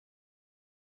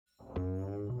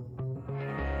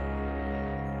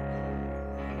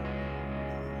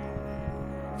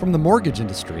from the mortgage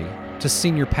industry to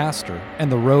senior pastor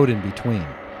and the road in between.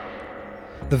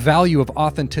 The value of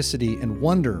authenticity and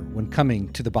wonder when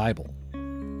coming to the Bible.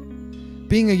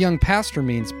 Being a young pastor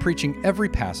means preaching every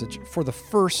passage for the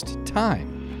first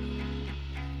time.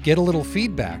 Get a little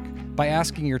feedback by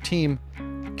asking your team,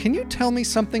 "Can you tell me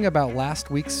something about last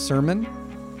week's sermon?"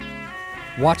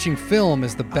 Watching film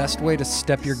is the best way to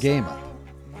step your game up.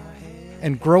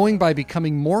 And growing by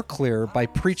becoming more clear by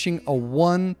preaching a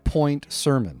one-point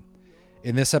sermon.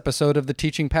 In this episode of The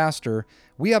Teaching Pastor,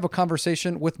 we have a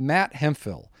conversation with Matt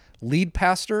Hemphill, lead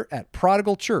pastor at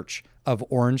Prodigal Church of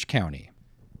Orange County.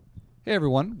 Hey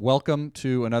everyone, welcome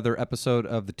to another episode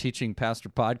of The Teaching Pastor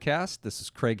Podcast. This is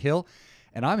Craig Hill,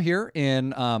 and I'm here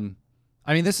in,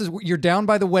 you're down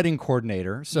by the wedding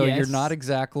coordinator, so Yes. You're not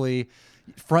exactly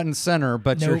front and center,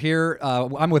 but Nope. You're here.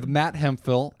 I'm with Matt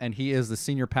Hemphill, and he is the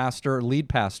senior pastor, lead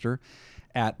pastor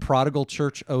at Prodigal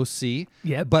Church OC.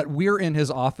 Yep. But we're in his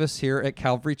office here at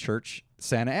Calvary Church,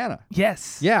 Santa Ana.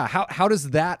 Yes. Yeah. How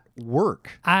does that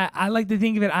work? I like to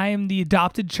think of it, I am the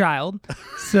adopted child.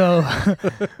 So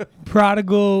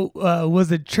Prodigal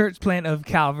was a church plant of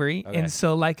Calvary. Okay. And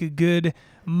so like a good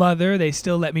mother, they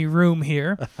still let me room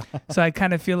here. So I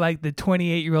kind of feel like the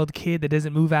 28-year-old kid that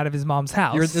doesn't move out of his mom's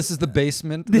house. This is the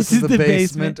basement. This is the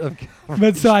basement. of Calvary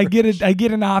But so I Church.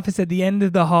 get an office at the end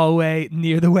of the hallway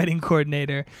near the wedding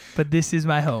coordinator. But this is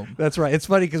my home. That's right. It's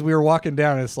funny because we were walking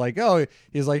down and it's like, oh,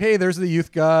 he's like, hey, there's the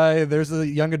youth guy, there's the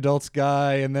young adults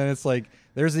guy, and then it's like,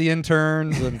 there's the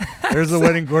interns, and there's the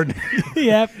wedding coordinator.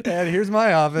 Yep. And here's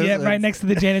my office. Yep, and- right next to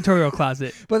the janitorial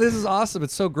closet. But this is awesome.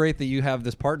 It's so great that you have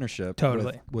this partnership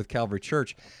Totally. with Calvary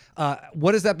Church.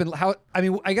 What has that been?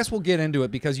 I guess we'll get into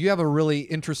it because you have a really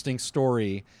interesting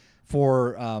story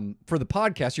for the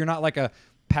podcast. You're not like a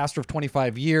pastor of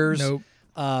 25 years. Nope.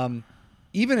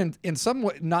 Even in some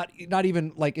way, not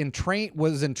even like in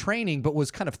training, but was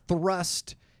kind of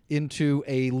thrust into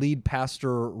a lead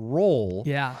pastor role.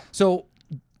 Yeah. So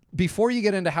before you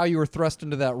get into how you were thrust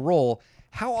into that role,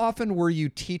 how often were you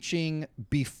teaching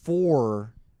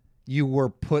before you were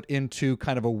put into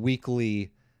kind of a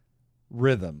weekly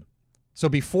rhythm? So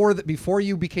before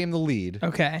you became the lead,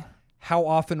 Okay. how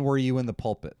often were you in the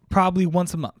pulpit? Probably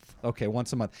once a month. Okay,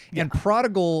 once a month. And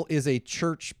Prodigal is a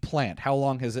church plant. How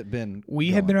long has it been?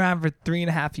 We have been around for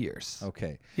 3.5 years.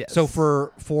 Okay. Yes. So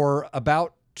for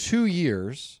about 2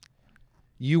 years,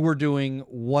 you were doing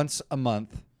once a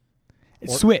month. It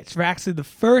switched. For actually the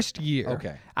first year,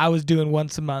 Okay. I was doing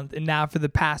once a month, and now for the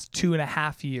past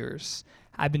 2.5 years,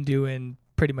 I've been doing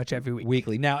pretty much every week.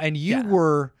 Weekly. Now, and you Yeah.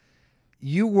 were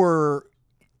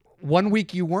 1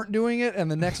 week you weren't doing it,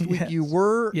 and the next week you Yes.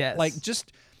 were. Yes. Like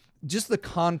just the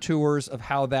contours of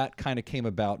how that kind of came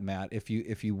about, Matt. If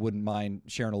you wouldn't mind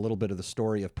sharing a little bit of the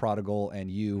story of Prodigal and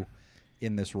you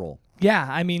in this role. Yeah,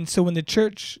 I mean, so when the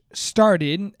church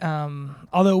started,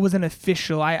 although it wasn't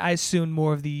official, I assumed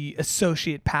more of the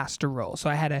associate pastor role. So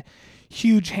I had a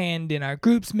huge hand in our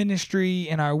groups ministry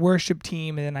and our worship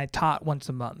team, and then I taught once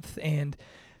a month. And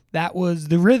that was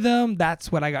the rhythm.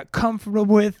 That's what I got comfortable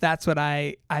with. That's what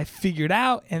I figured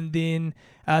out. And then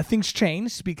things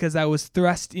changed because I was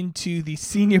thrust into the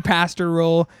senior pastor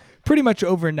role pretty much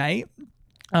overnight.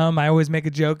 I always make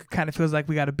a joke. It kind of feels like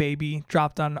we got a baby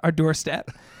dropped on our doorstep.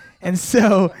 And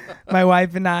so my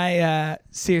wife and I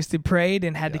seriously prayed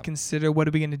and had to consider, what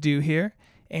are we going to do here?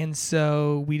 And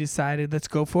so we decided, let's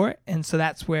go for it. And so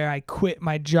that's where I quit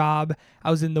my job. I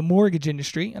was in the mortgage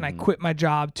industry, and I quit my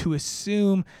job to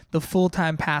assume the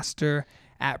full-time pastor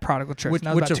at Prodigal Church. Which, And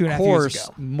that was which about 2.5 of years course,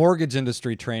 ago. mortgage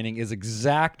industry training is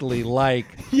exactly like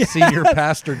senior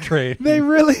pastor training. They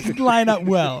really line up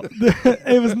well.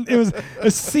 It was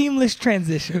a seamless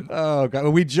transition. Oh God,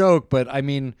 we joke, but I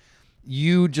mean,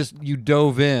 you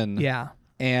dove in. Yeah.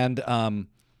 And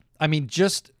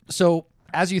just so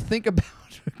as you think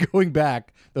about going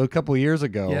back a couple of years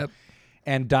ago Yep.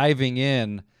 and diving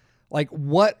in, like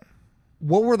what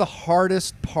were the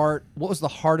hardest part? What was the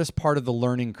hardest part of the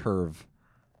learning curve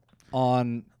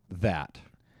on that?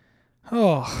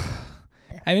 Oh,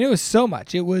 I mean, it was so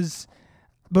much. It was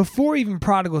before even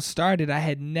Prodigal started, I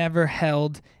had never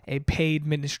held a paid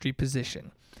ministry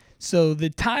position. So the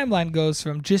timeline goes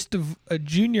from just a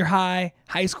junior high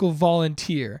school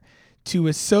volunteer to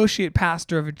associate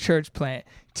pastor of a church plant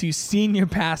to senior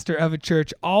pastor of a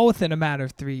church, all within a matter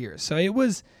of 3 years. So it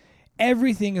was,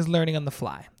 everything is learning on the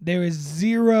fly. There is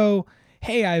zero,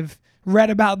 hey, I've read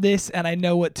about this and I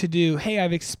know what to do. Hey,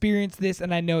 I've experienced this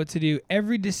and I know what to do.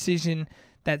 Every decision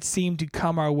that seemed to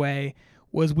come our way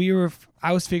was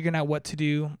I was figuring out what to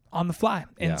do on the fly.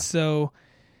 And so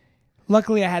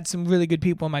luckily I had some really good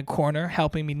people in my corner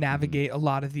helping me navigate a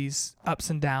lot of these ups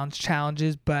and downs,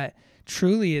 challenges, but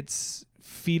truly it's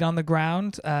feet on the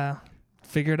ground,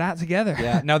 figure it out together.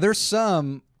 Yeah. Now there's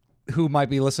some who might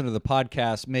be listening to the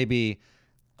podcast, maybe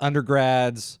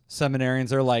undergrads, seminarians.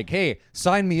 They're like, hey,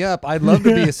 sign me up. I'd love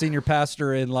to be a senior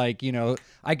pastor, and like,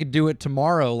 I could do it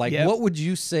tomorrow. Like, Yep. what would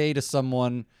you say to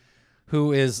someone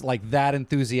who is like that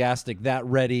enthusiastic, that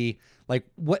ready? Like,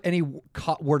 what, any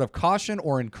word of caution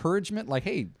or encouragement? Like,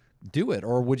 hey, do it.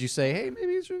 Or would you say, hey,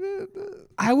 maybe you should?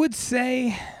 I would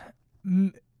say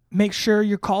make sure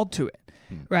you're called to it.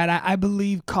 Right. I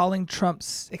believe calling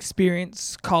trumps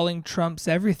experience, calling trumps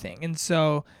everything. And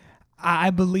so I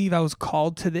believe I was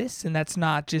called to this, and that's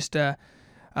not just a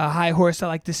high horse I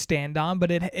like to stand on,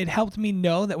 but it helped me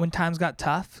know that when times got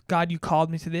tough, God, you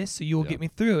called me to this, so you will get me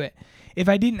through it. If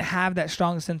I didn't have that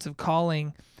strong sense of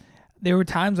calling, there were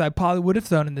times I probably would have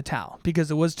thrown in the towel because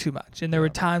it was too much. And there were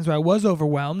times where I was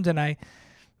overwhelmed, and I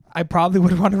probably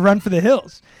would want to run for the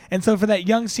hills. And so for that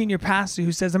young senior pastor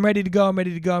who says, I'm ready to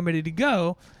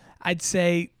go, I'd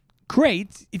say,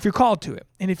 great, if you're called to it.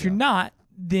 And if you're not,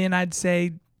 then I'd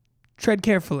say, tread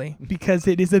carefully, because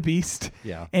it is a beast.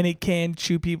 Yeah. And it can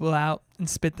chew people out and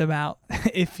spit them out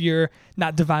if you're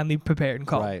not divinely prepared and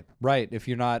called. Right. If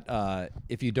you're not,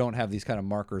 if you don't have these kind of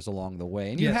markers along the way,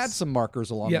 and you had some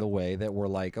markers along the way that were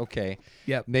like, okay,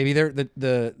 maybe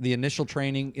the initial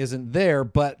training isn't there,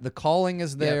 but the calling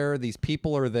is there. These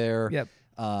people are there.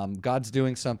 God's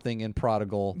doing something in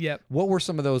Prodigal. What were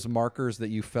some of those markers that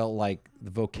you felt like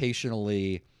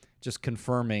vocationally just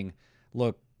confirming,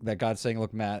 look, that God's saying,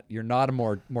 look, Matt, you're not a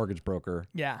mortgage broker.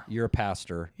 You're a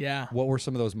pastor. What were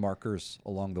some of those markers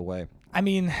along the way? I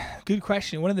mean, good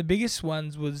question. One of the biggest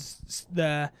ones was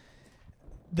the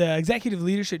executive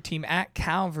leadership team at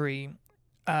Calvary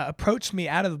approached me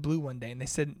out of the blue one day, and they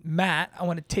said, Matt, I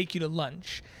want to take you to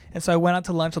lunch. And so I went out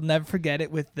to lunch, I'll never forget it,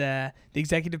 with the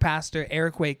executive pastor,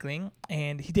 Eric Wakeling,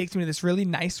 and he takes me to this really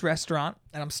nice restaurant,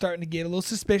 and I'm starting to get a little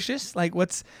suspicious, like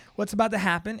what's about to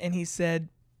happen. And he said,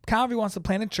 Calvary wants to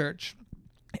plant a church,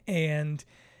 and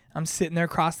I'm sitting there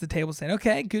across the table saying,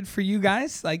 okay, good for you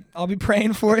guys. Like, I'll be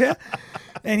praying for you.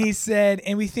 And he said,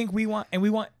 and we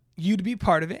want you to be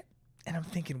part of it. And I'm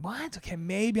thinking, what? Okay,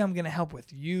 maybe I'm going to help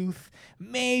with youth.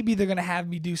 Maybe they're going to have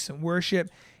me do some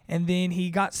worship. And then he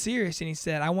got serious, and he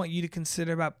said, I want you to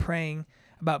consider about praying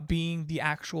about being the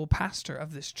actual pastor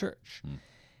of this church.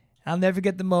 I'll never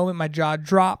forget the moment my jaw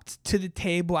dropped to the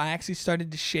table. I actually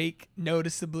started to shake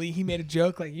noticeably. He made a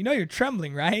joke like, you're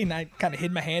trembling, right? And I kind of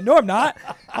hid my hand. No, I'm not.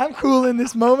 I'm cool in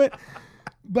this moment.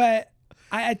 But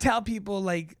I tell people,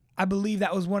 like, I believe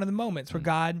that was one of the moments where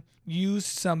God used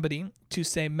somebody to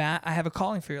say, Matt, I have a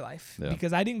calling for your life.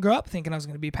 Because I didn't grow up thinking I was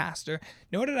going to be a pastor,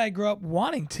 nor did I grow up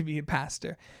wanting to be a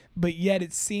pastor. But yet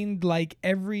it seemed like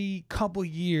every couple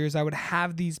years I would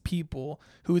have these people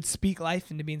who would speak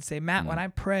life into me and say, Matt, when I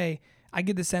pray, I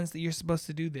get the sense that you're supposed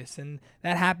to do this. And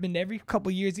that happened every couple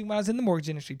years. Even when I was in the mortgage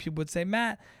industry, people would say,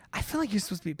 Matt, I feel like you're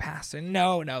supposed to be a pastor.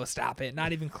 No, stop it.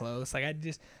 Not even close. Like,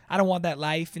 I don't want that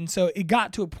life. And so it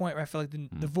got to a point where I felt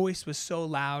like the voice was so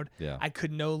loud, I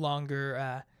could no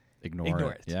longer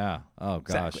ignore it. Yeah. Oh,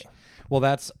 gosh. Exactly.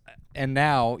 Well, and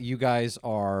now you guys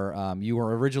are, you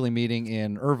were originally meeting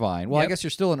in Irvine. Well, I guess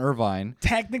you're still in Irvine.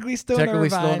 Technically still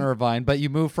in Irvine, but you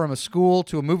moved from a school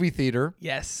to a movie theater.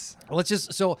 Yes.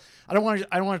 So I don't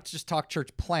want to just talk church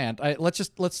plant. Let's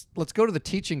go to the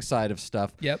teaching side of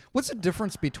stuff. What's the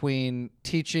difference between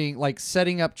teaching, like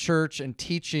setting up church, and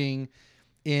teaching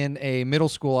in a middle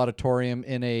school auditorium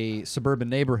in a suburban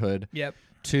neighborhood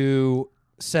to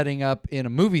setting up in a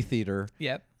movie theater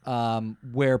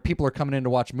where people are coming in to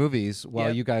watch movies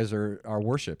while you guys are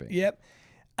worshiping?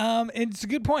 And it's a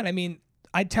good point. I mean,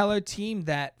 I tell our team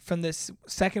that from this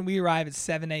second we arrive at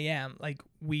 7 a.m., like,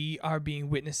 we are being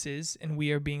witnesses and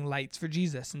we are being lights for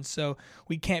Jesus. And so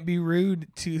we can't be rude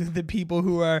to the people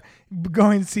who are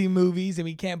going to see movies, and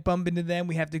we can't bump into them.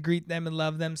 We have to greet them and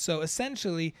love them. So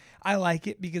essentially, I like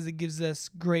it because it gives us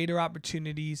greater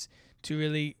opportunities to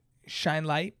really shine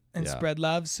light and spread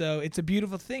love. So it's a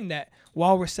beautiful thing that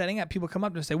while we're setting up, people come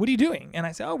up to us and say, what are you doing? And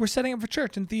I say, we're setting up for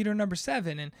church in theater number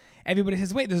 7. And everybody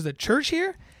says, wait, there's a church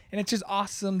here? And it's just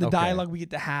awesome, the dialogue we get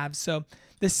to have. So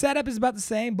the setup is about the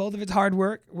same. Both of it's hard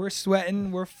work. We're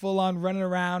sweating. We're full on running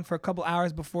around for a couple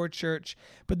hours before church.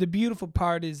 But the beautiful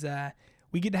part is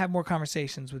we get to have more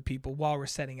conversations with people while we're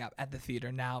setting up at the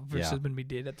theater now versus when we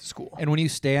did at the school. And when you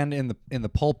stand in the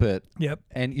pulpit,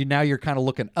 and you're kind of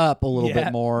looking up a little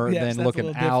bit more than so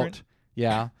looking out.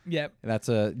 That's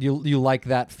you like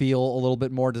that feel a little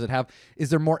bit more. Does it have? Is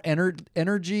there more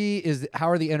energy? How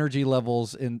are the energy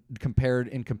levels in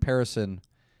comparison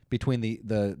between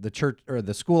the church or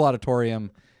the school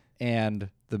auditorium and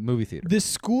the movie theater. The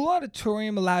school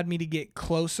auditorium allowed me to get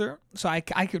closer, so I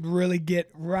could really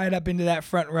get right up into that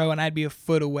front row, and I'd be a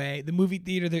foot away. The movie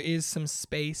theater, there is some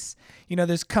space.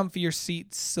 There's comfier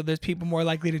seats, so there's people more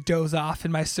likely to doze off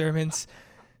in my sermons.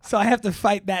 So I have to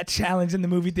fight that challenge in the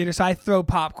movie theater. So I throw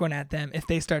popcorn at them if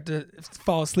they start to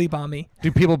fall asleep on me.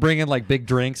 Do people bring in like big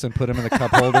drinks and put them in the cup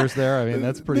holders there? I mean,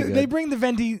 that's pretty good. They bring the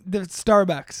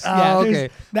Starbucks. Oh, okay.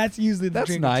 That's usually the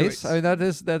drink of nice. choice. I mean, that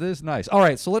is nice. All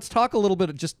right, so let's talk a little bit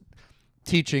of just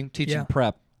teaching Yeah.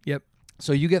 prep. Yep.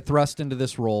 So you get thrust into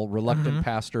this role, reluctant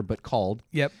pastor, but called.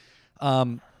 Yep.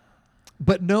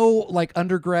 But no like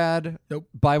undergrad Nope.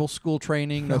 Bible school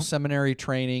training, no Nope. seminary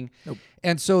training. Nope.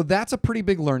 And so that's a pretty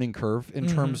big learning curve in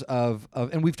terms of,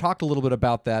 and we've talked a little bit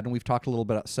about that, and we've talked a little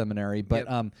bit about seminary, but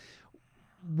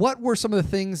what were some of the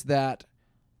things that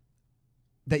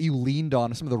you leaned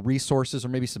on, some of the resources or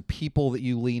maybe some people that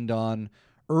you leaned on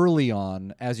early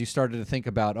on as you started to think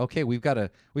about, okay, we got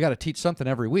to teach something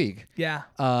every week. Yeah.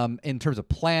 In terms of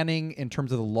planning, in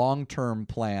terms of the long-term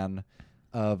plan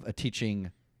of a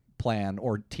teaching plan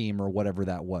or team or whatever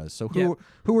that was. So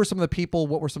who were some of the people,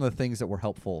 what were some of the things that were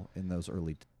helpful in those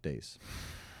early days?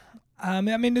 I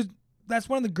mean, that's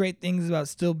one of the great things about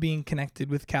still being connected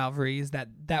with Calvary is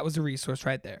that was a resource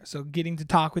right there. So getting to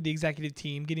talk with the executive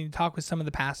team, getting to talk with some of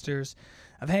the pastors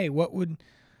of, hey,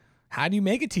 how do you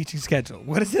make a teaching schedule?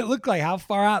 What does it look like? How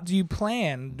far out do you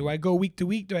plan? Do I go week to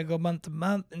week? Do I go month to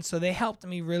month? And so they helped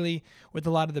me really with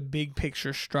a lot of the big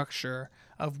picture structure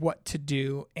of what to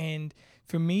do. And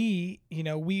for me,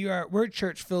 we're a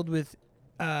church filled with,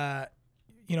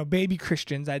 baby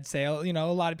Christians, I'd say, a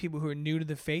lot of people who are new to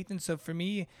the faith. And so for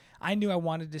me, I knew I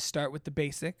wanted to start with the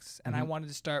basics, and I wanted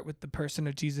to start with the person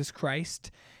of Jesus Christ.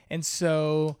 And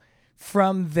so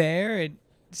from there,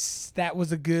 that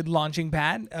was a good launching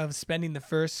pad of spending the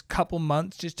first couple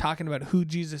months just talking about who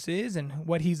Jesus is and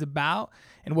what he's about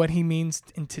and what he means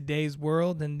in today's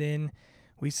world. And then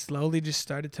we slowly just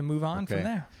started to move on from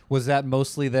there. Was that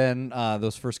mostly then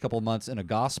those first couple of months in a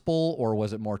gospel, or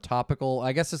was it more topical?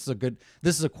 I guess this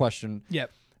is a question.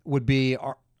 Yep. Would be,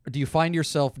 do you find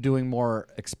yourself doing more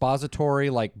expository,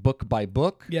 like book by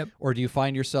book? Yep. Or do you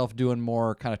find yourself doing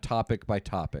more kind of topic by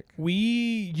topic? We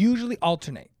usually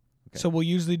alternate. Okay. So we'll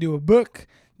usually do a book,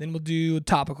 then we'll do a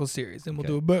topical series, then we'll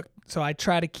do a book. So I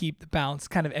try to keep the balance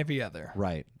kind of every other.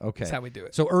 Right. Okay. That's how we do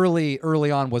it. So early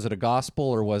on, was it a gospel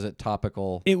or was it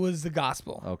topical? It was the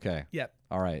gospel. Okay. Yep.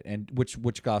 All right. And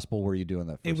which gospel were you doing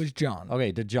that first? It was John.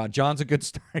 Okay. John's a good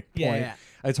starting point. Yeah.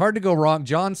 It's hard to go wrong.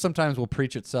 John sometimes will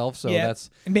preach itself, so it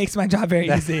makes my job very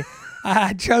easy.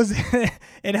 I chose it.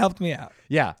 It helped me out.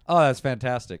 Yeah. Oh, that's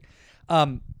fantastic.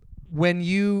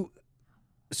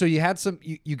 So you had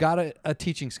you got a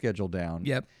teaching schedule down.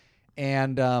 Yep.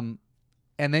 And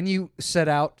then you set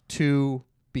out to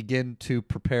begin to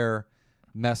prepare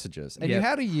messages. And you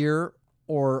had a year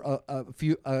or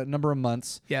a number of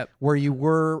months where you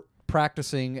were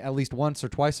practicing at least once or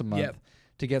twice a month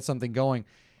to get something going.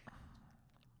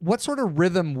 What sort of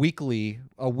rhythm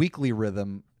a weekly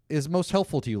rhythm is most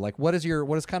helpful to you? Like what is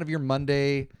kind of your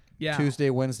Monday, Tuesday,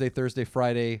 Wednesday, Thursday,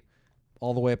 Friday,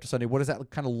 all the way up to Sunday? What does that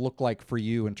kind of look like for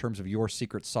you in terms of your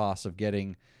secret sauce of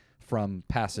getting from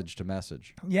passage to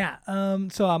message? Yeah.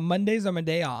 So Mondays are my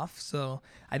day off, so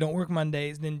I don't work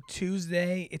Mondays. Then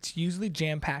Tuesday, it's usually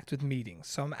jam-packed with meetings.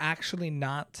 So I'm actually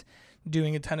not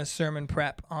doing a ton of sermon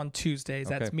prep on Tuesdays.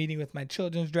 Okay. That's meeting with my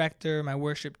children's director, my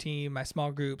worship team, my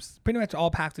small groups, pretty much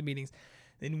all packed with meetings.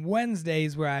 Then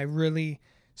Wednesdays where I really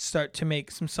start to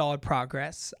make some solid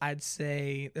progress. I'd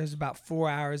say there's about 4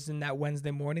 hours in that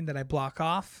Wednesday morning that I block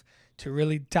off to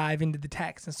really dive into the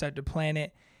text and start to plan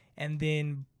it. And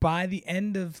then by the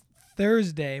end of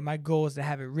Thursday, my goal is to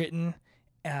have it written,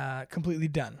 completely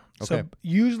done. Okay. So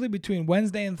usually between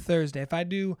Wednesday and Thursday, if I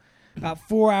do about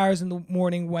 4 hours in the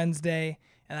morning Wednesday,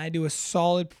 and I do a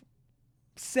solid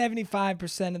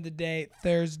 75% of the day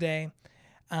Thursday,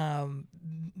 then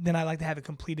I like to have it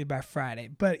completed by Friday.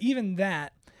 But even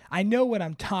that, I know what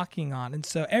I'm talking on. And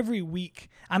so every week,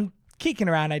 I'm kicking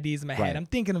around ideas in my head. I'm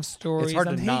thinking of stories. It's hard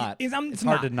to not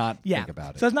think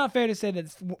about it. So it's not fair to say that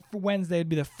for Wednesday would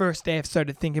be the first day I've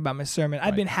started thinking about my sermon.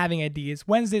 I've been having ideas.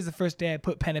 Wednesday's the first day I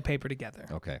put pen and paper together.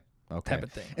 Okay. Type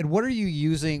of thing. And what are you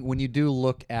using when you do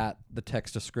look at the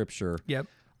text of Scripture? Yep.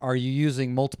 Are you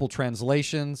using multiple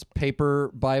translations, paper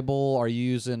Bible? Are you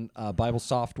using Bible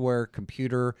software,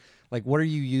 computer? Like, what are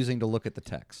you using to look at the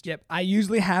text? Yep. I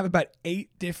usually have about 8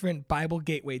 different Bible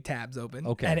Gateway tabs open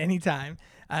at any time,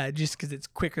 just because it's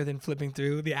quicker than flipping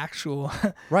through the actual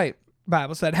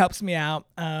Bible. So that helps me out.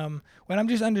 When I'm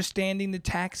just understanding the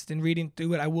text and reading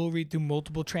through it, I will read through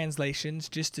multiple translations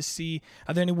just to see,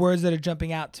 are there any words that are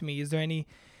jumping out to me? Is there any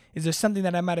is there something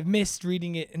that I might have missed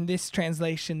reading it in this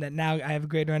translation that now I have a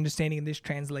greater understanding in this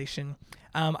translation?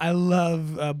 I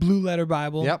love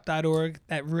blueletterbible.org.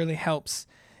 That really helps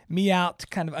me out to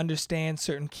kind of understand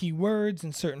certain key words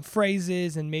and certain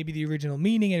phrases and maybe the original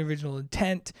meaning and original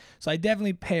intent. So I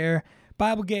definitely pair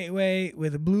Bible Gateway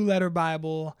with a Blue Letter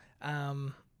Bible,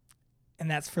 and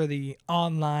that's for the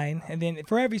online. And then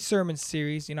for every sermon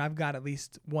series, I've got at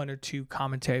least 1 or 2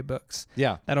 commentary books.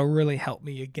 Yeah. That'll really help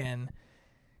me, again,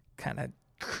 kind of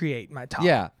create my topic.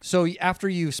 Yeah. So after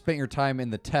you spent your time in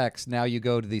the text, now you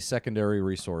go to these secondary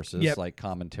resources like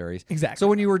commentaries. Exactly. So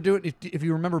when you were doing, if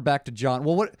you remember back to John,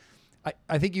 well,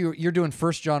 I think you're doing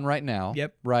 1 John right now.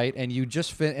 Yep. Right, and you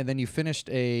just and then you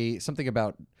finished something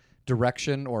about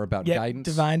direction or about guidance.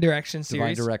 Divine Direction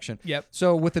series. Divine Direction. Yep.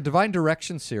 So with the Divine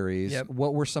Direction series,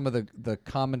 what were some of the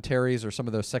commentaries or some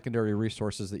of those secondary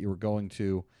resources that you were going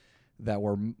to that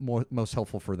were most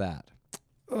helpful for that?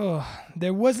 Oh,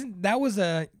 there wasn't. That was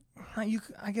I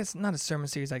guess not a sermon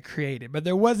series I created, but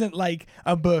there wasn't like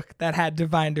a book that had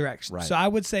Divine Direction. Right. So I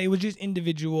would say it was just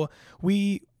individual.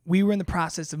 We were in the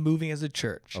process of moving as a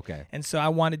church. Okay. And so I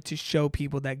wanted to show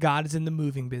people that God is in the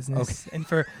moving business. Okay. And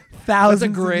for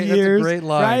thousands of years. That's a great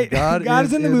line. Right? God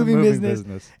is in the moving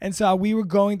business. And so we were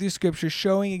going through scripture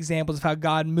showing examples of how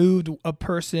God moved a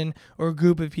person or a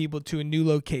group of people to a new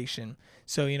location.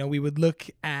 So, we would look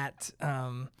at,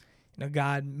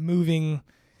 God moving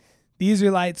the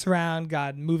Israelites around,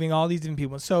 God moving all these different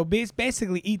people. So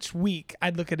basically each week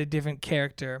I'd look at a different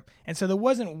character. And so there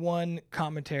wasn't one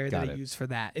commentary that I used for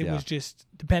that. It was just,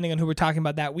 depending on who we're talking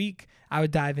about that week, I would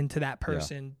dive into that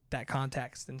person, that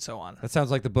context, and so on. That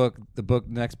sounds like the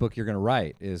next book you're going to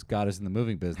write is God is in the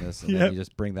moving business. And then you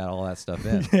just bring all that stuff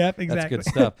in. Yep, exactly. That's good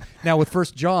stuff. Now with 1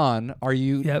 John,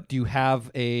 do you have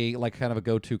a kind of a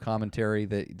go-to commentary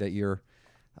that you're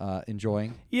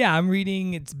enjoying? Yeah, I'm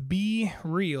reading. It's Be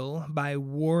Real by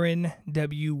Warren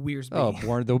W. Wiersbe. Oh,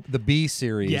 Warren, the B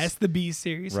series. Yes, the B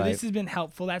series. So right. This has been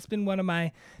helpful. That's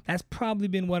probably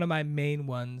been one of my main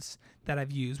ones that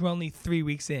I've used. We're only 3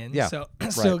 weeks in, so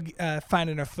still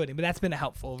finding our footing. But that's been a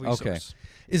helpful resource. Okay.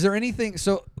 Is there anything?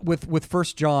 So with 1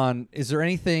 John, is there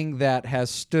anything that has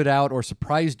stood out or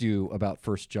surprised you about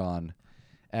 1 John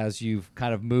as you've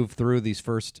kind of moved through these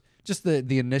just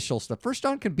the initial stuff? 1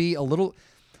 John can be a little.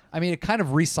 I mean, it kind of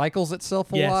recycles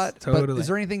itself a lot. Totally. But is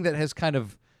there anything that has kind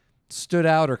of stood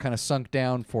out or kind of sunk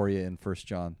down for you in 1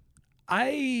 John?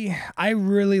 I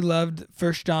really loved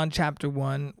 1 John chapter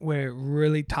 1, where it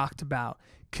really talked about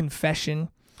confession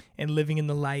and living in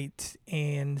the light.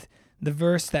 And the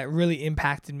verse that really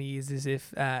impacted me is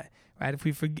if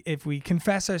we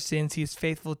confess our sins, He is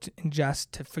faithful and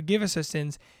just to forgive us our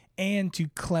sins and to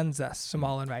cleanse us from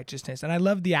all unrighteousness. And I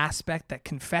love the aspect that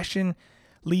confession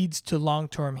leads to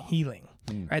long-term healing,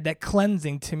 right? That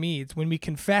cleansing, to me, it's when we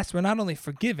confess, we're not only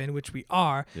forgiven, which we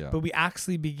are, but we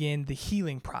actually begin the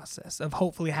healing process of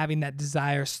hopefully having that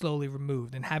desire slowly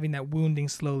removed and having that wounding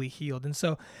slowly healed. And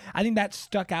so I think that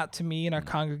stuck out to me in our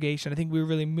congregation. I think we were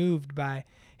really moved by,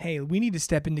 hey, we need to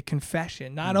step into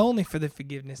confession, not only for the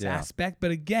forgiveness aspect, but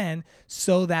again,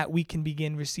 so that we can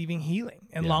begin receiving healing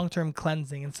and long-term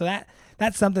cleansing. And so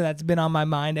that's something that's been on my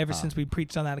mind ever since we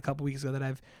preached on that a couple weeks ago that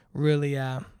I've really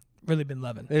been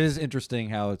loving. It is interesting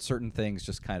how certain things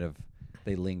just kind of,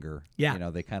 they linger. Yeah.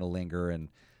 They kind of linger. And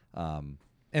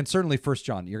certainly 1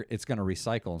 John, it's going to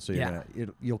recycle. And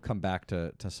so you'll come back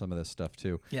to some of this stuff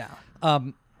too. Yeah.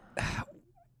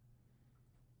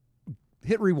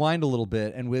 Hit rewind a little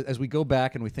bit, and as we go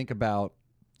back and we think about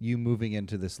you moving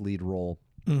into this lead role,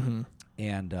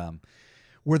 and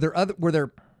were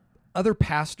there other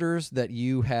pastors that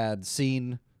you had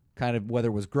seen, kind of whether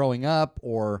it was growing up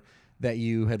or that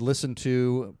you had listened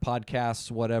to podcasts,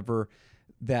 whatever,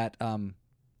 that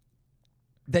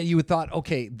you had thought,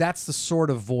 okay, that's the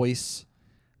sort of voice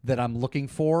that I'm looking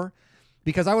for?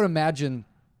 Because I would imagine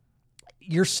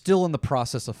you're still in the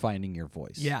process of finding your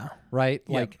voice. Yeah. Right?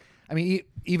 Yep. Like, I mean,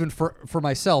 even for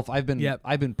myself, I've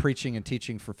been preaching and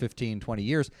teaching for 15, 20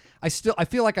 years. I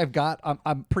feel like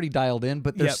I'm pretty dialed in,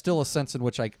 but there's still a sense in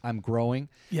which I'm growing.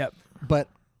 Yep. But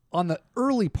on the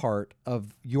early part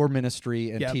of your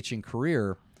ministry and teaching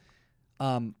career,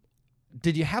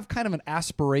 did you have kind of an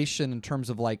aspiration in terms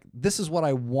of like, this is what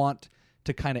I want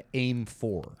to kind of aim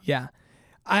for? Yeah.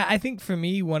 I think for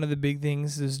me, one of the big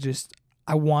things is just,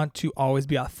 I want to always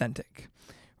be authentic.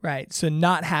 Right. So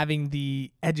not having the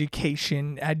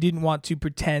education, I didn't want to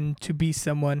pretend to be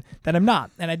someone that I'm not.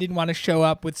 And I didn't want to show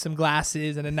up with some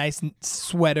glasses and a nice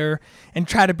sweater and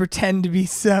try to pretend to be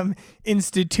some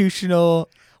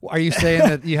institutional Are you saying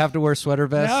that you have to wear sweater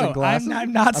vests and glasses?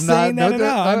 I'm not saying that at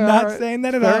all. I'm not saying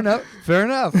that at all. Fair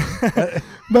enough.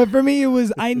 But for me,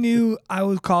 I knew I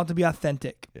was called to be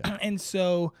authentic. Yeah. And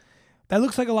so that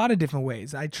looks like a lot of different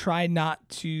ways. I try not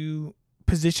to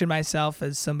position myself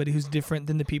as somebody who's different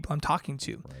than the people I'm talking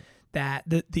to. Right. That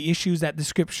the issues that the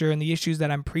scripture and the issues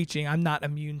that I'm preaching, I'm not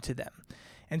immune to them.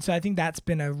 And so I think that's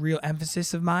been a real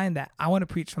emphasis of mine, that I want to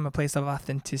preach from a place of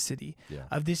authenticity,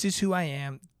 of this is who I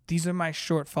am. These are my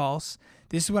shortfalls.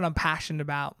 This is what I'm passionate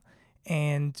about.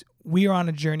 And we are on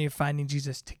a journey of finding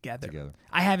Jesus together.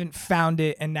 I haven't found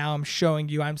it, and now I'm showing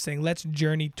you. I'm saying let's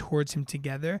journey towards him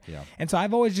together. Yeah. And so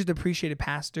I've always just appreciated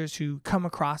pastors who come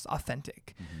across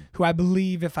authentic, who I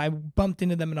believe if I bumped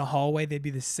into them in a hallway, they'd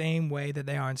be the same way that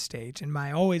they are on stage. And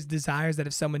my always desire is that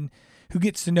if someone who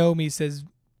gets to know me says,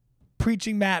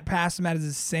 preaching Matt, Pastor Matt is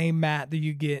the same Matt that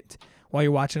you get while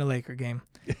you're watching a Laker game.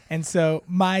 And so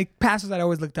my pastors that I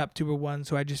always looked up to were ones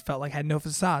who I just felt like had no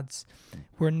facades,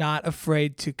 were not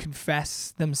afraid to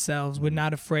confess themselves, were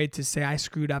not afraid to say, I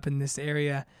screwed up in this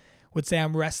area, would say,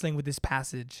 I'm wrestling with this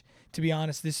passage. To be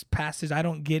honest, this passage, I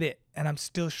don't get it, and I'm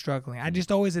still struggling. I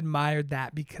just always admired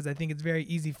that, because I think it's very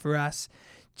easy for us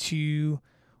to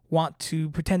want to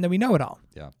pretend that we know it all.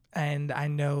 Yeah. And I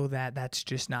know that that's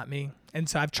just not me. And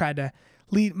so I've tried to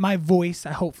lead my voice.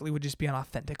 I hopefully would just be an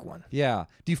authentic one. Yeah.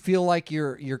 Do you feel like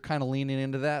you're kind of leaning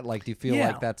into that? Like, do you feel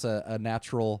like that's a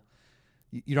natural?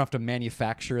 You don't have to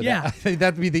manufacture that. Yeah. I think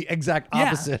that'd be the exact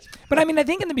opposite. Yeah. But I mean, I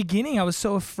think in the beginning I was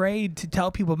so afraid to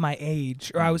tell people my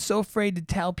age, or I was so afraid to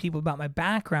tell people about my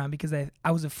background because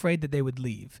I was afraid that they would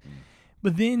leave.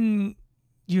 But then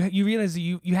you realize that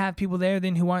you have people there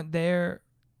then who aren't there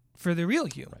for the real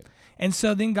you. Right. And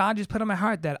so then God just put on my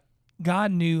heart that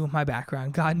God knew my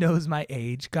background. God knows my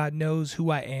age. God knows who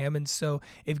I am. And so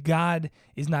if God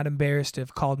is not embarrassed to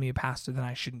have called me a pastor, then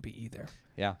I shouldn't be either.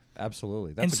 Yeah,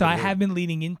 absolutely. That's and so I have been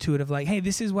leaning into it of like, hey,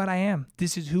 this is what I am.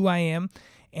 This is who I am.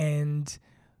 And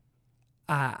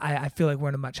I feel like we're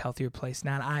in a much healthier place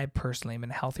now. And I personally am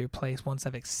in a healthier place once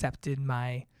I've accepted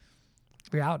my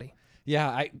reality.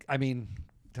 Yeah, I mean,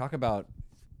 talk about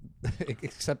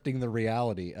accepting the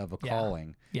reality of a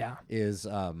calling. Yeah. Is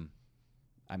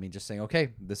I mean, just saying, okay,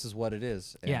 this is what it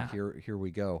is, and here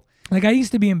we go. Like, I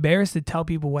used to be embarrassed to tell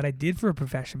people what I did for a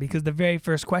profession, because the very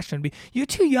first question would be, "You're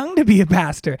too young to be a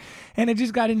pastor," and it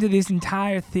just got into this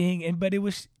entire thing. But it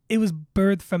was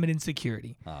birthed from an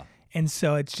insecurity, and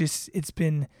so it's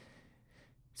been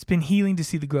healing to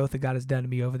see the growth that God has done to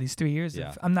me over these 3 years.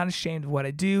 Yeah. I'm not ashamed of what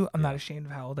I do. I'm not ashamed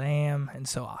of how old I am, and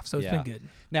so off. So it's been good.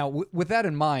 Now, with that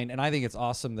in mind, and I think it's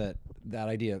awesome that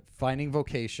idea, finding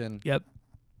vocation. Yep.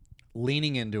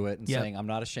 Leaning into it and saying, I'm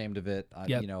not ashamed of it.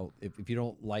 You know, if you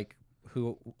don't like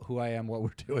who I am, what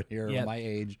we're doing here, or my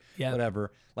age,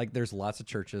 whatever, like there's lots of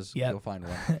churches, you'll find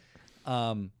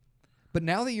one. But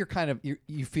now that you're kind of,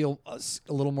 you feel a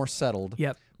little more settled,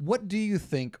 what do you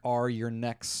think are your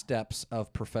next steps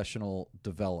of professional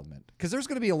development? Because there's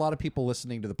going to be a lot of people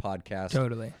listening to the podcast.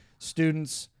 Totally.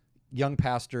 Students, young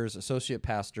pastors, associate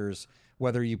pastors,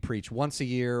 whether you preach once a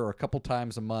year or a couple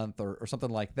times a month or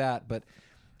something like that. But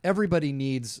everybody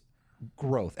needs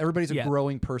growth. Everybody's a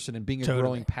growing person, and being a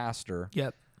growing pastor.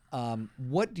 Yep.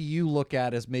 What do you look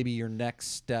at as maybe your next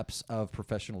steps of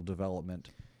professional development?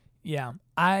 Yeah,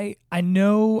 I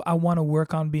know I want to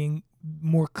work on being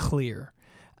more clear.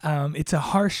 It's a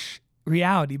harsh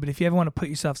reality, but if you ever want to put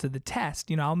yourself to the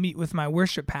test, I'll meet with my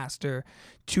worship pastor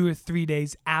 2 or 3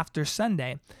 days after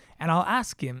Sunday, and I'll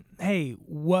ask him, hey,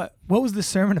 what was the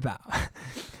sermon about?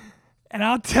 And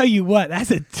I'll tell you what,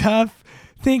 that's a tough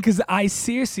thing, because I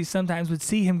seriously sometimes would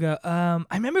see him go, I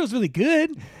remember it was really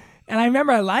good, and I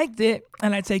remember I liked it,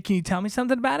 and I'd say, can you tell me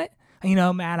something about it?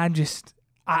 Matt,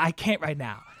 I can't right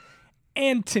now.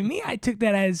 And to me, I took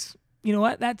that as, you know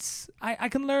what, I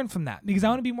can learn from that, because I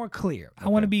want to be more clear. Okay.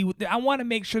 I want to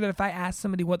make sure that if I ask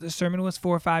somebody what the sermon was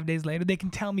 4 or 5 days later, they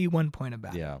can tell me one point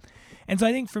about it. And so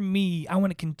I think for me, I want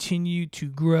to continue to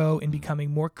grow in becoming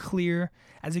more clear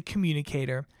as a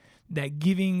communicator, that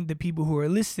giving the people who are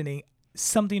listening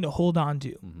something to hold on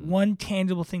to, one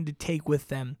tangible thing to take with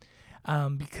them,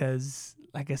 because,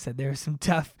 like I said, there are some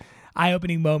tough,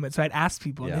 eye-opening moments. So I'd ask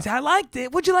people, and they say, I liked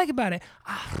it. What'd you like about it?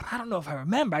 I don't know if I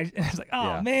remember. And I was like,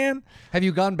 man. Have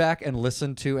you gone back and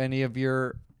listened to any of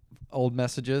your old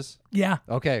messages? Yeah.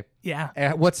 Okay.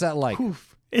 Yeah. What's that like?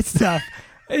 Oof. It's tough.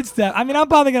 It's tough. I mean, I'm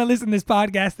probably going to listen to this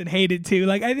podcast and hate it too.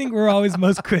 Like, I think we're always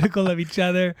most critical of each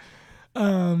other.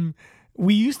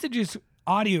 We used to just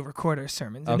audio record our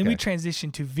sermons, and then we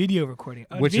transitioned to video recording.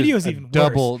 Which video is even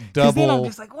double. Because then I'm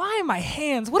just like, why are my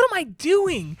hands? What am I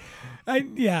doing?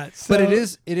 So, but it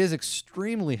is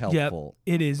extremely helpful.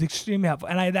 Yep, it is extremely helpful,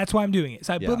 and that's why I'm doing it.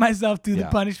 So I Yeah. put myself through the Yeah.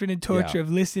 punishment and torture Yeah. of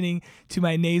listening to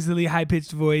my nasally,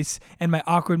 high-pitched voice and my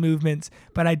awkward movements.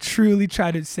 But I truly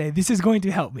try to say this is going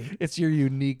to help me. It's your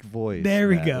unique voice. There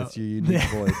we Matt. go. It's your unique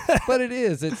voice. But it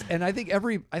is. And I think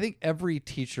every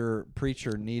teacher,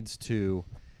 preacher needs to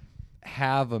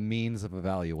have a means of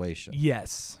evaluation.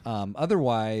 Yes,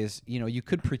 Otherwise, you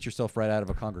could preach yourself right out of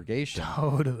a congregation.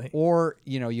 totally. Or,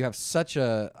 you have such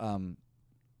a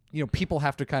people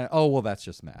have to kind of, oh, well, that's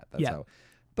just Matt. That's Yeah. how.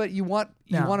 But you want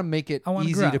No, to make it I wanna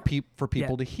easy grow. for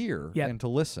people Yep. to hear Yep. and to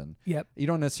listen. Yep. You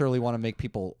don't necessarily want to make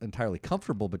people entirely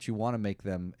comfortable, but you want to make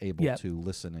them able Yep. to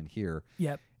listen and hear.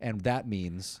 Yep. And that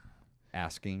means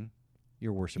asking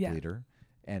your worship Yeah. leader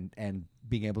and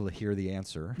being able to hear the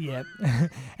answer. Yep.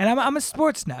 And I'm a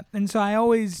sports nut, and so I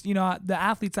always, the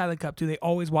athletes I look up to, they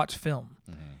always watch film.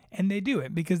 And they do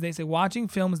it because they say watching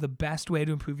film is the best way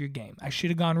to improve your game. I should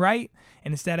have gone right,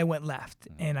 and instead I went left.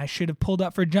 And I should have pulled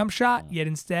up for a jump shot, yet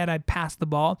instead I passed the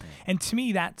ball. And to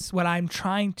me, that's what I'm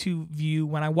trying to view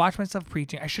when I watch myself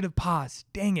preaching. I should have paused.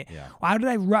 Dang it. Yeah. Why did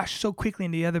I rush so quickly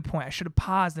into the other point? I should have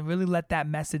paused and really let that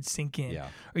message sink in. Yeah.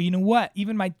 Or you know what?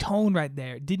 Even my tone right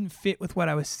there didn't fit with what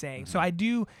I was saying. So I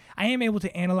am able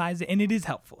to analyze it, and it is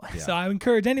helpful. Yeah. So I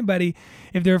encourage anybody,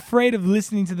 if they're afraid of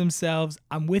listening to themselves,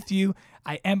 I'm with you.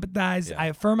 I empathize. Yeah. I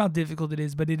affirm how difficult it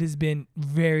is, but it has been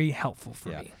very helpful for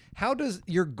me. How does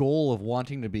your goal of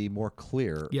wanting to be more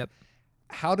clear? Yep.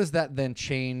 How does that then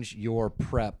change your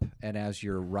prep and as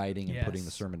you're writing and putting the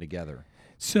Yes. sermon together?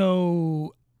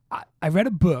 So I read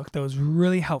a book that was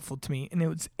really helpful to me, and it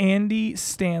was Andy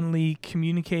Stanley,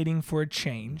 Communicating for a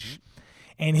Change.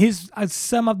 And I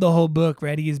sum up the whole book,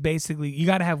 Reddy, is basically you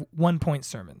got to have 1-point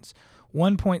sermons.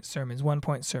 1-point sermons,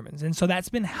 1-point sermons. And so that's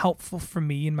been helpful for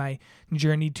me in my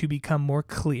journey to become more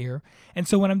clear. And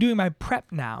so when I'm doing my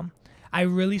prep now, I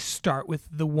really start with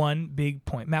the one big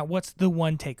point. Matt, what's the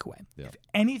one takeaway? Yeah. If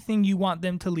anything you want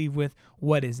them to leave with,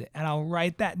 what is it? And I'll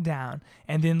write that down.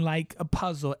 And then like a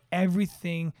puzzle,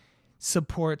 everything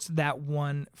supports that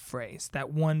one phrase,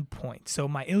 that one point. So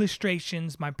my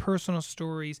illustrations, my personal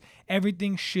stories,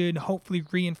 everything should hopefully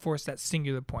reinforce that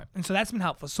singular point. And so that's been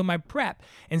helpful. So my prep,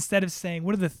 instead of saying,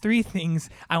 what are the 3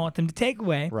 things I want them to take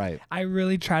away? Right. I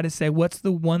really try to say, what's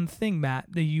the one thing, Matt,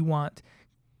 that you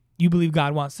believe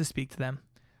God wants to speak to them?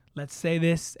 Let's say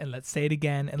this, and let's say it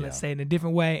again, and let's say it in a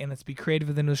different way, and let's be creative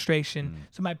with an illustration.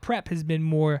 So my prep has been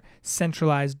more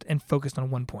centralized and focused on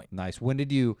one point. Nice. When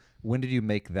did you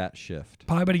make that shift?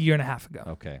 Probably about a year and a half ago.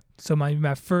 Okay. So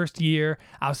my first year,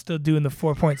 I was still doing the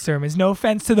 4-point sermons. No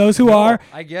offense to those who are.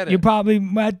 I get it.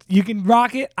 You can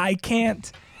rock it. I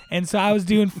can't. And so I was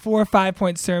doing 4 or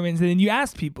 5-point sermons, and then you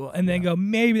ask people, and then go,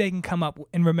 maybe they can come up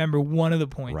and remember one of the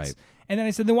points. Right. And then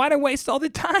I said, then why do I waste all the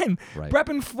time Right.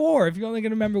 prepping 4 if you're only going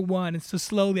to remember 1? And so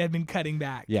slowly I've been cutting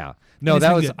back. Yeah. No, it's that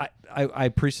been was good. I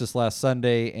preached this last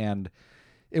Sunday, and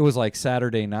it was like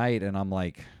Saturday night, and I'm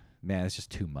like, man, it's just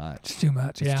too much. It's too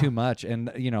much. It's too much, and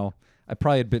I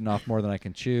probably had bitten off more than I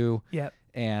can chew. Yep.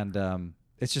 And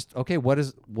it's just okay. What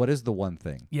is the one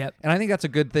thing? Yep. And I think that's a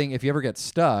good thing if you ever get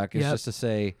stuck. Is Yep. just to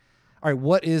say, all right,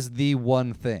 what is the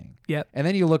one thing? Yep. And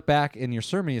then you look back in your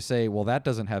sermon, you say, well, that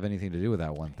doesn't have anything to do with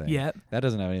that one thing. Yep. That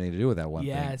doesn't have anything to do with that one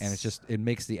Yes. thing. And it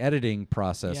makes the editing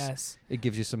process. Yes. It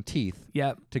gives you some teeth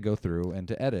Yep. to go through and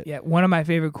to edit. Yeah. One of my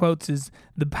favorite quotes is,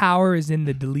 the power is in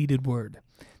the deleted word.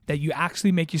 That you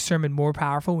actually make your sermon more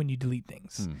powerful when you delete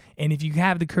things. And if you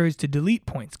have the courage to delete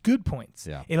points, good points,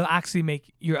 Yeah. it'll actually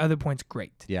make your other points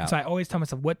great. Yeah. So I always tell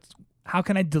myself, how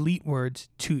can I delete words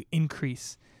to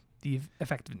increase the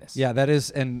effectiveness? Yeah, that is,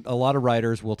 and a lot of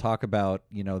writers will talk about,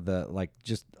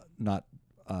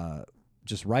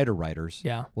 just writers.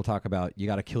 Yeah. Will talk about you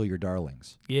got to kill your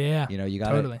darlings. Yeah. You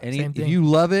got Totally. to. Same If thing. you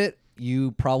love it,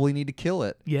 you probably need to kill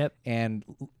it Yep. and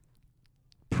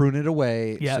prune it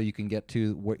away Yep. so you can get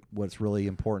to what's really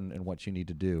important and what you need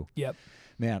to do. Yep.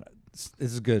 Man, this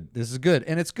is good. This is good,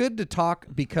 and it's good to talk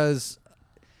because,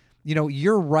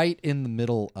 you're right in the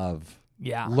middle of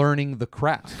Yeah. learning the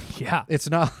craft. Yeah. It's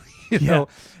not,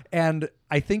 and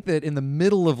I think that in the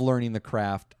middle of learning the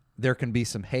craft, there can be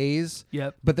some haze,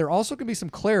 Yep. but there also can be some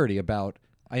clarity about,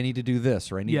 I need to do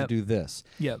this or I need Yep. to do this.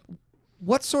 Yep.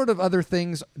 What sort of other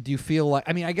things do you feel like,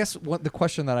 I guess the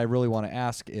question that I really want to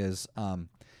ask is,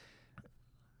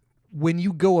 when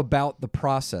you go about the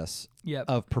process Yep.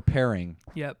 of preparing,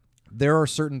 Yep. there are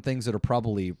certain things that are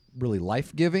probably really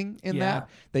life-giving in Yeah.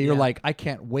 that you're Yeah. like, I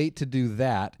can't wait to do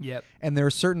that. Yep. And there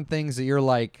are certain things that you're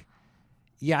like,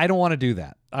 yeah, I don't want to do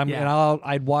that. Yeah.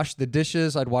 I'd wash the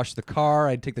dishes, I'd wash the car,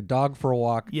 I'd take the dog for a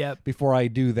walk Yep. before I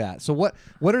do that. So what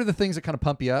are the things that kind of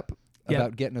pump you up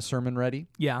about getting a sermon ready?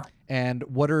 Yeah. And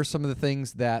what are some of the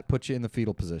things that put you in the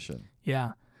fetal position?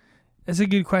 Yeah. That's a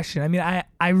good question. I mean,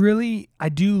 I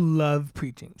do love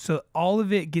preaching. So all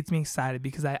of it gets me excited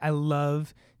because I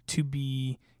love to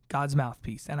be God's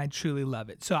mouthpiece, and I truly love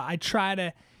it. So I try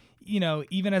to,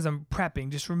 even as I'm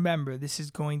prepping, just remember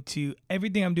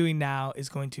everything I'm doing now is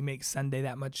going to make Sunday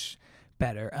that much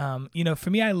better. For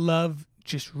me, I love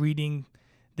just reading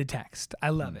the text. I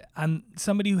love it. I'm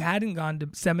somebody who hadn't gone to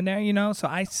seminary, so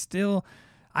I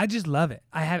just love it.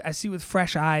 I see with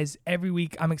fresh eyes every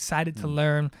week. I'm excited to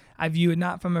learn. I view it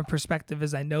not from a perspective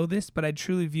as I know this, but I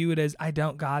truly view it as I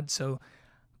don't, God, so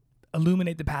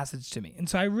illuminate the passage to me. And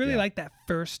so I really like that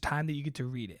first time that you get to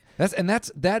read it.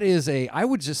 I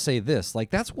would just say this, like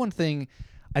that's one thing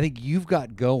I think you've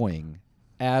got going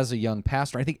as a young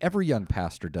pastor. I think every young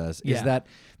pastor does, is that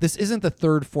this isn't the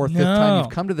third, fourth, fifth time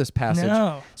you've come to this passage.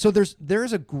 No. So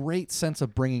there's a great sense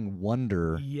of bringing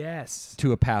wonder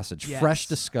to a passage, fresh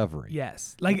discovery.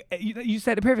 Yes. Like you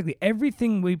said it perfectly.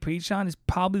 Everything we preach on is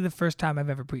probably the first time I've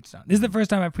ever preached on. This is the first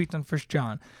time I preached on 1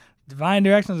 John. Divine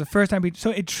Direction was the first time I preached.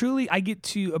 So it truly, I get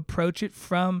to approach it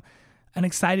from an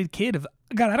excited kid of,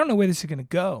 God, I don't know where this is going to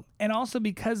go. And also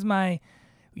because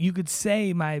you could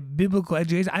say my biblical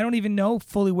education, I don't even know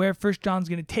fully where 1 John's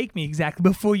going to take me exactly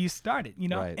before you start it,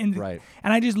 Right,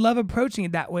 and I just love approaching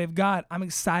it that way of, God, I'm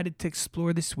excited to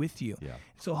explore this with you. Yeah.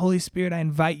 So Holy Spirit, I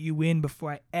invite you in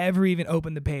before I ever even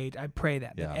open the page. I pray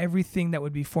that everything that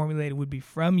would be formulated would be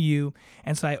from you.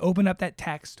 And so I open up that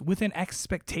text with an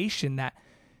expectation that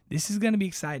this is going to be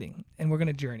exciting and we're going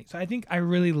to journey. So I think I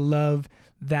really love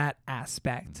that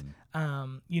aspect.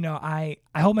 I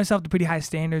hold myself to pretty high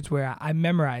standards where I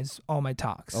memorize all my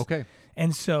talks. Okay.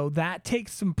 And so that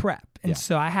takes some prep. And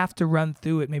so I have to run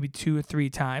through it maybe 2 or 3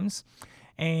 times.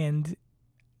 And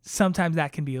sometimes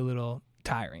that can be a little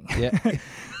tiring. Yeah.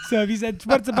 So if you said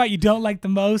what's about you don't like the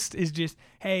most is just,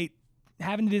 hey,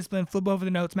 having the discipline, flip over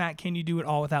the notes, Matt, can you do it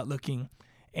all without looking?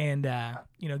 And,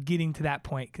 getting to that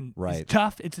point is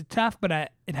tough. It's tough, but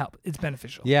it helps. It's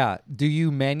beneficial. Yeah. Do you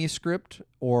manuscript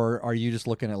or are you just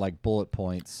looking at like bullet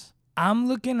points? I'm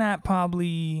looking at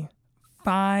probably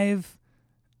 5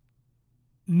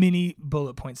 mini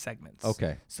bullet point segments.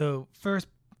 Okay. So first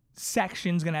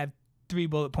section's going to have 3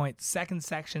 bullet points. Second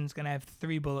section's going to have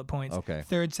 3 bullet points. Okay.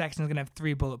 Third section's going to have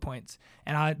 3 bullet points.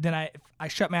 And I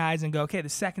shut my eyes and go, okay, the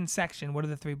second section, what are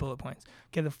the 3 bullet points?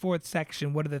 Okay, the fourth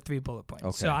section, what are the 3 bullet points?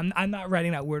 Okay. So I'm not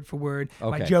writing that word for word.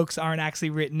 Okay. My jokes aren't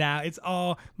actually written out. It's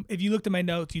all, if you looked at my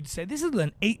notes, you'd say, this is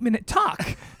an 8-minute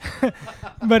talk.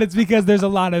 But it's because there's a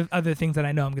lot of other things that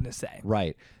I know I'm going to say.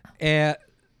 Right. And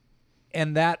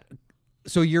that,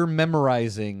 so you're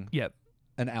memorizing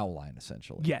an outline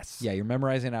essentially. Yes. Yeah, you're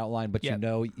memorizing an outline, but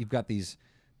you've got these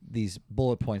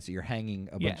bullet points that you're hanging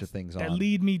a bunch of things on. That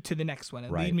lead me to the next one,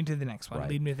 and Right. lead me to the next one, Right.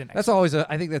 lead me to the next That's one. always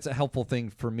I think that's a helpful thing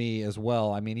for me as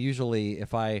well. I mean, usually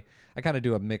if I kind of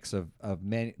do a mix of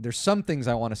there's some things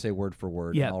I want to say word for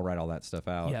word, and I'll write all that stuff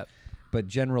out. Yep. But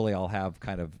generally I'll have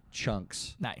kind of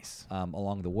chunks Nice.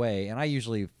 along the way, and I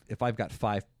usually, if I've got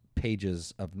 5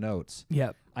 pages of notes,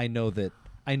 Yep. I know that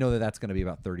that's going to be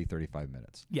about 30-35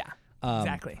 minutes. Yeah.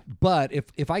 Exactly. But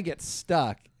if I get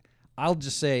stuck, I'll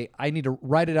just say I need to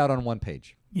write it out on 1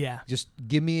 page. Yeah. Just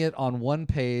give me it on 1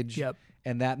 page. Yep.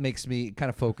 And that makes me kind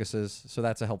of focuses. So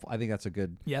that's I think that's a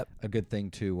good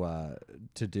thing to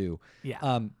do.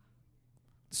 Yeah.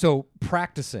 So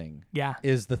practicing Yeah.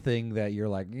 is the thing that you're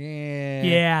like,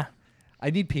 Yeah. I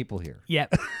need people here.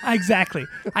 Yep, exactly.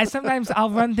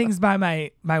 I'll run things by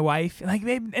my wife, like,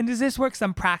 babe, and does this work? So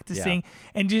I'm practicing,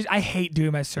 and I hate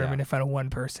doing my sermon in front of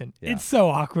one person. Yeah. It's so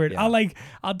awkward. Yeah.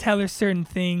 I'll tell her certain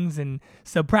things, and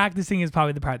so practicing is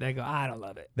probably the part that I go, I don't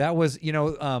love it. That was,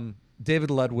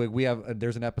 David Ludwig. We have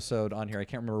there's an episode on here. I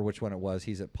can't remember which one it was.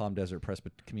 He's at Palm Desert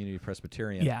Community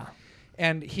Presbyterian. Yeah,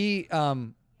 and he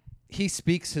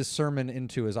speaks his sermon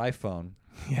into his iPhone.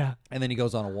 Yeah, and then he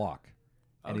goes on a walk.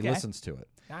 And he listens to it.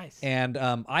 Nice. And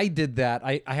I did that.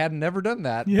 I had never done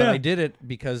that, but I did it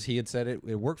because he had said it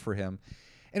worked for him.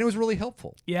 And it was really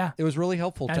helpful. Yeah. It was really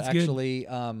helpful to actually,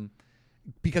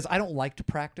 because I don't like to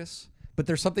practice, but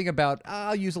there's something about,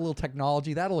 I'll use a little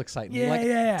technology. That'll excite me.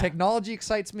 Yeah. Technology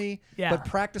excites me, but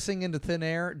practicing into thin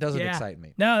air doesn't excite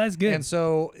me. No, that's good. And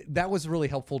so that was really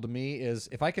helpful to me is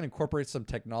if I can incorporate some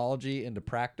technology into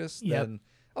practice, then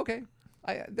okay.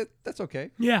 That's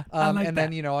okay. Yeah, I like and that.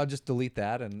 then I'll just delete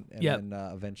that and then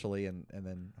eventually and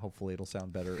then hopefully it'll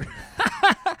sound better.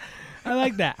 I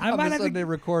like that. I on might the have Sunday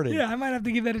recording. Yeah, I might have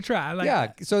to give that a try. I like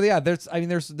that. So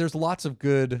there's lots of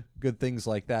good things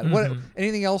like that. Mm-hmm. What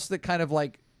anything else that kind of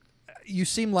like you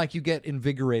seem like you get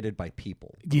invigorated by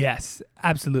people? Yes,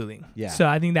 absolutely. Yeah. So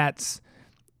I think that's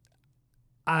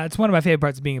It's one of my favorite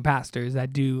parts of being a pastor is I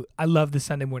love the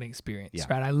Sunday morning experience, Yeah.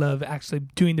 right? I love actually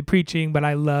doing the preaching, but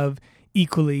I love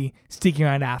equally sticking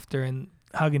around after and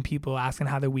hugging people, asking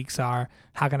how their weeks are.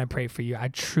 How can I pray for you? I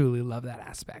truly love that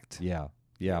aspect. Yeah.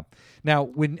 Yeah. Now,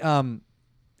 when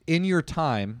in your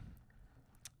time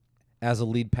as a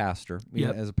lead pastor,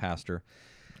 Yep. as a pastor,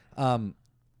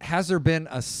 has there been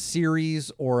a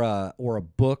series or a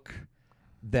book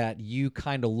that you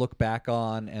kind of look back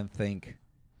on and think,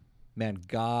 man,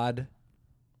 God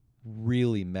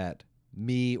really met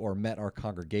me or met our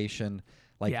congregation?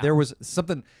 Like Yeah. there was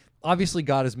something, obviously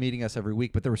God is meeting us every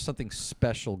week, but there was something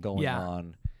special going Yeah.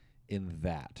 on in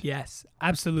that. Yes,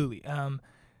 absolutely.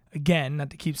 Again, not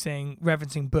to keep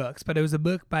referencing books, but it was a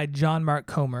book by John Mark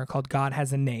Comer called God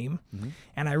Has a Name. Mm-hmm.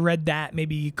 And I read that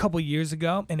maybe a couple years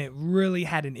ago, and it really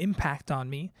had an impact on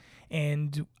me.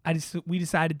 And we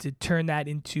decided to turn that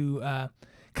into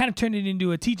turn it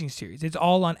into a teaching series. It's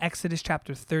all on Exodus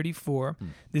chapter 34,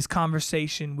 this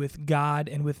conversation with God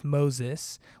and with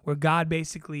Moses, where God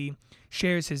basically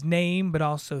shares his name, but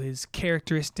also his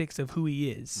characteristics of who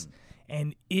he is.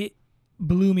 And it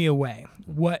blew me away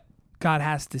what God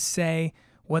has to say,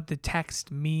 what the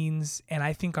text means. And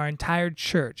I think our entire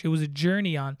church, it was a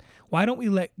journey on why don't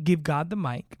we give God the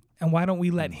mic, and why don't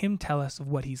we let him tell us of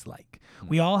what he's like?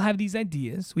 We all have these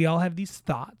ideas. We all have these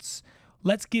thoughts.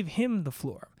 Let's give him the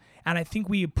floor. And I think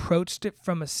we approached it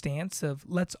from a stance of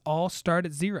let's all start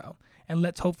at zero, and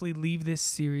let's hopefully leave this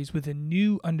series with a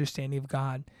new understanding of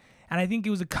God. And I think it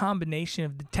was a combination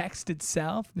of the text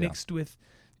itself mixed with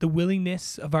the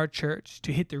willingness of our church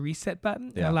to hit the reset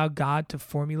button and allow God to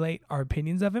formulate our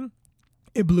opinions of him.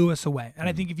 It blew us away. And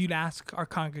I think if you'd ask our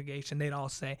congregation, they'd all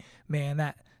say, man,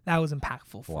 that was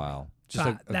impactful for me. Wow.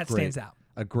 So that stands out.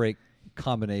 A great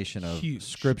combination of Huge.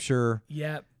 scripture,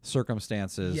 Yep.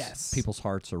 circumstances, Yes. people's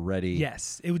hearts are ready.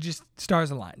 Yes. It was just stars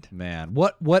aligned. Man,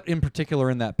 what in particular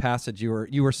in that passage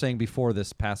you were saying before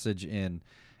this passage in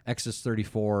Exodus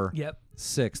 34, Yep.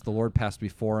 6, the Lord passed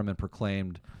before him and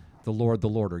proclaimed, the Lord,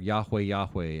 or Yahweh,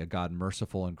 Yahweh, a God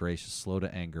merciful and gracious, slow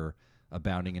to anger,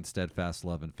 abounding in steadfast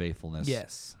love and faithfulness.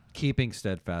 Yes. Keeping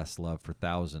steadfast love for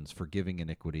thousands, forgiving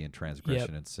iniquity and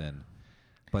transgression and sin,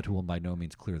 but who will by no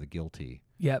means clear the guilty.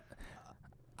 Yep.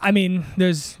 I mean,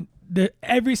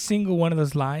 every single one of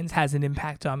those lines has an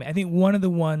impact on me. I think one of the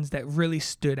ones that really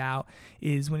stood out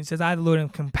is when he says, I, the Lord, am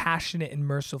compassionate and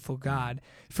merciful God.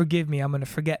 Forgive me, I'm going to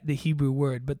forget the Hebrew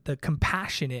word, but the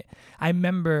compassionate, I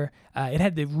remember it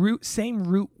had the same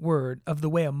root word of the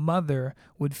way a mother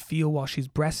would feel while she's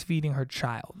breastfeeding her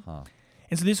child. Huh.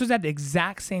 And so this was at the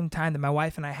exact same time that my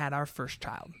wife and I had our first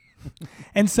child.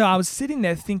 And so I was sitting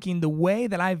there thinking the way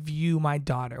that I view my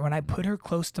daughter, when I put her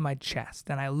close to my chest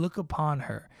and I look upon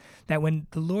her, that when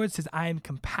the Lord says, I am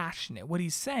compassionate, what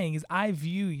he's saying is, I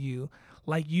view you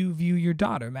like you view your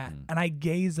daughter, Matt. And I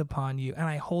gaze upon you and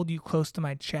I hold you close to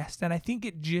my chest. And I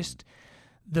think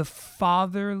the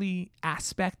fatherly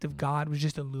aspect of God was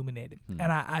just illuminated. And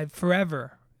I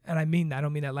forever, and I mean that, I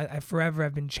don't mean that, I forever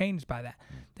have been changed by that.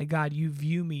 That God, you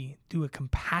view me through a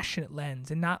compassionate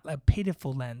lens and not a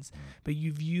pitiful lens, but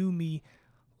you view me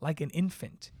like an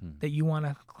infant that you want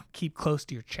to keep close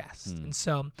to your chest. And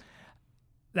so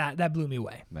that blew me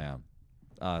away. Man,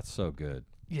 it's so good.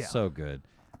 Yeah. So good.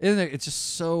 Isn't it? It's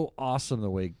just so awesome the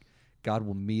way God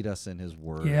will meet us in his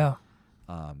word. Yeah.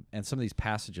 And some of these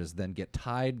passages then get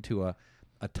tied to a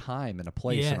time and a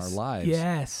place in our Yes. lives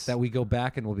Yes. that we go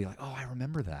back and we'll be like, oh, I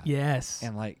remember that. Yes.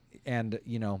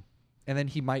 And then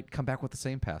he might come back with the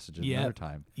same passage another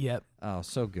time. Yep. Oh,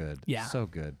 so good. Yeah. So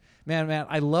good. Man,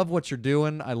 I love what you're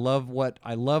doing. I love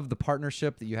the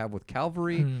partnership that you have with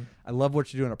Calvary. I love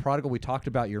what you're doing at Prodigal. We talked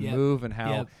about your move and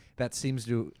how that seems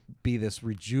to be this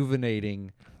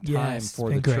rejuvenating time for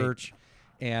the been great. church.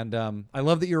 And I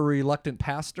love that you're a reluctant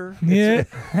pastor. Yeah.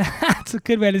 That's a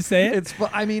good way to say it.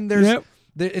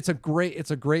 It's a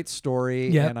great story,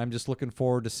 Yep. and I'm just looking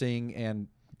forward to seeing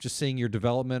your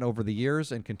development over the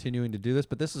years and continuing to do this.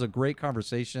 But this is a great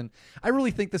conversation. I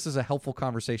really think this is a helpful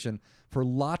conversation for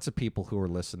lots of people who are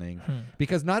listening,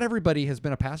 because not everybody has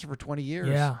been a pastor for 20 years.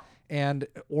 Yeah. And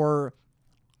or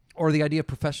the idea of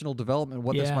professional development,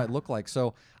 what this might look like.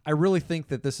 So I really think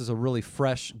that this is a really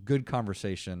fresh, good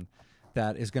conversation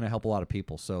that is going to help a lot of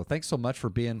people. So thanks so much for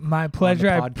being My pleasure.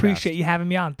 on the I podcast. appreciate you having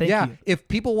me on. Thank you. If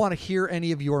people want to hear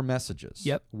any of your messages,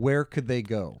 where could they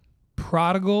go?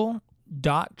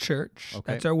 Prodigal.church.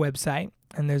 Okay. That's our website.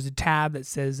 And there's a tab that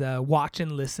says watch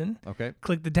and listen. Okay.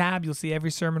 Click the tab. You'll see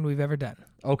every sermon we've ever done.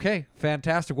 Okay,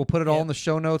 fantastic. We'll put it all in the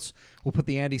show notes. We'll put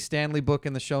the Andy Stanley book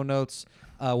in the show notes.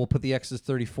 We'll put the Exodus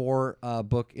 34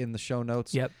 book in the show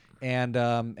notes. Yep. And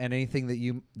anything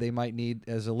that they might need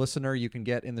as a listener, you can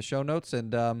get in the show notes.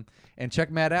 And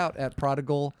check Matt out at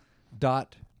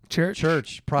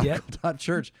prodigal.church.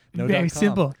 Prodigal.church. No Very .com.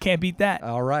 simple. Can't beat that.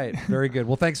 All right. Very good.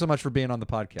 Well, thanks so much for being on the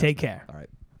podcast. Take care. All right.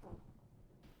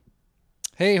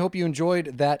 Hey, hope you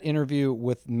enjoyed that interview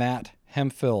with Matt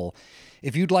Hemphill.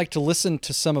 If you'd like to listen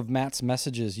to some of Matt's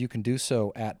messages, you can do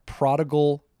so at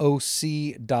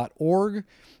prodigaloc.org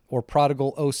or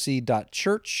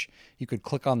prodigaloc.church. You could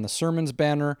click on the sermons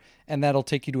banner, and that'll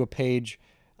take you to a page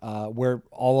where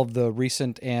all of the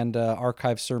recent and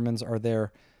archived sermons are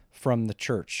there from the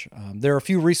church. There are a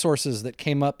few resources that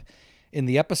came up in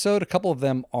the episode. A couple of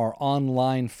them are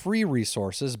online free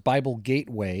resources, Bible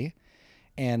Gateway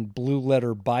and Blue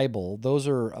Letter Bible. Those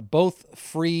are both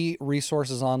free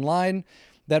resources online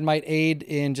that might aid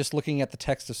in just looking at the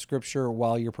text of Scripture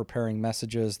while you're preparing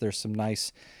messages. There's some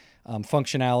nice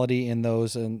functionality in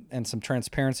those and some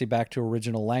transparency back to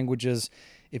original languages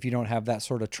if you don't have that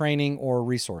sort of training or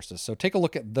resources. So take a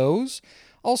look at those.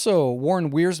 Also,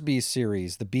 Warren Wiersbe's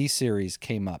series, the B series,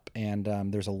 came up, and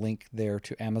there's a link there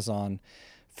to Amazon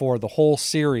for the whole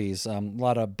series. A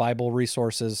lot of Bible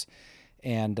resources,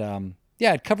 and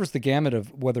it covers the gamut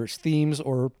of whether it's themes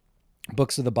or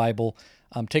books of the Bible.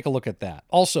 Take a look at that.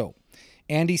 Also,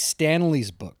 Andy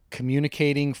Stanley's book,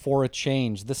 Communicating for a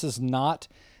Change. This is not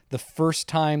the first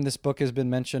time this book has been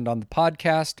mentioned on the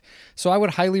podcast, so I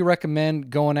would highly recommend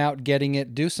going out, getting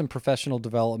it, do some professional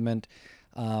development,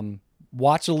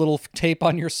 watch a little tape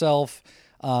on yourself,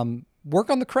 work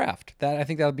on the craft. I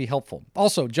think that would be helpful.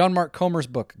 Also, John Mark Comer's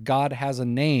book, God Has a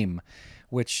Name,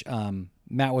 which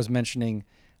Matt was mentioning.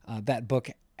 That book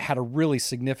had a really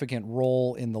significant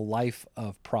role in the life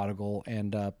of Prodigal,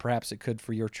 and perhaps it could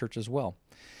for your church as well.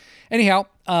 Anyhow,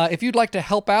 if you'd like to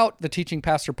help out the Teaching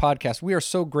Pastor podcast, we are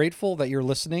so grateful that you're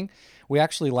listening. We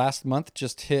actually last month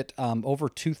just hit over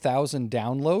 2,000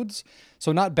 downloads,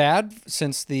 so not bad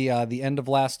since the end of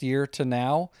last year to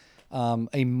now.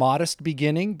 A modest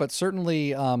beginning, but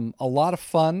certainly a lot of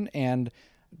fun, and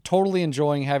totally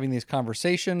enjoying having these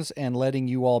conversations and letting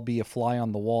you all be a fly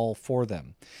on the wall for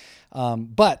them.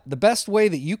 But the best way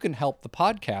that you can help the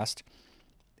podcast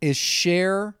is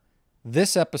share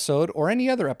this episode or any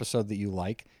other episode that you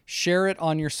like. Share it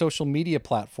on your social media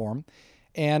platform,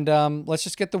 and let's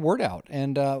just get the word out.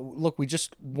 And look, we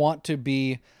just want to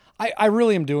be... I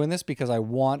really am doing this because I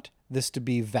want this to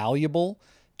be valuable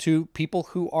to people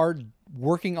who are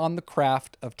working on the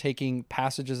craft of taking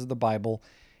passages of the Bible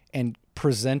and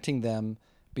presenting them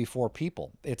before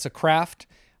people. It's a craft.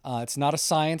 It's not a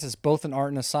science. It's both an art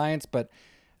and a science, but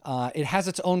it has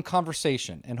its own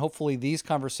conversation. And hopefully these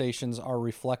conversations are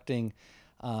reflecting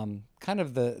kind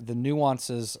of the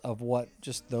nuances of what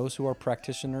just those who are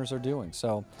practitioners are doing.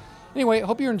 So anyway, I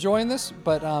hope you're enjoying this.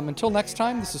 But until next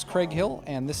time, this is Craig Hill,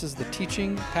 and this is the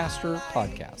Teaching Pastor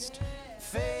Podcast.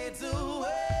 Fades away.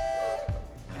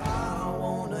 I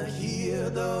want to hear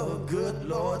the good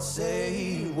Lord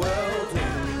say, well,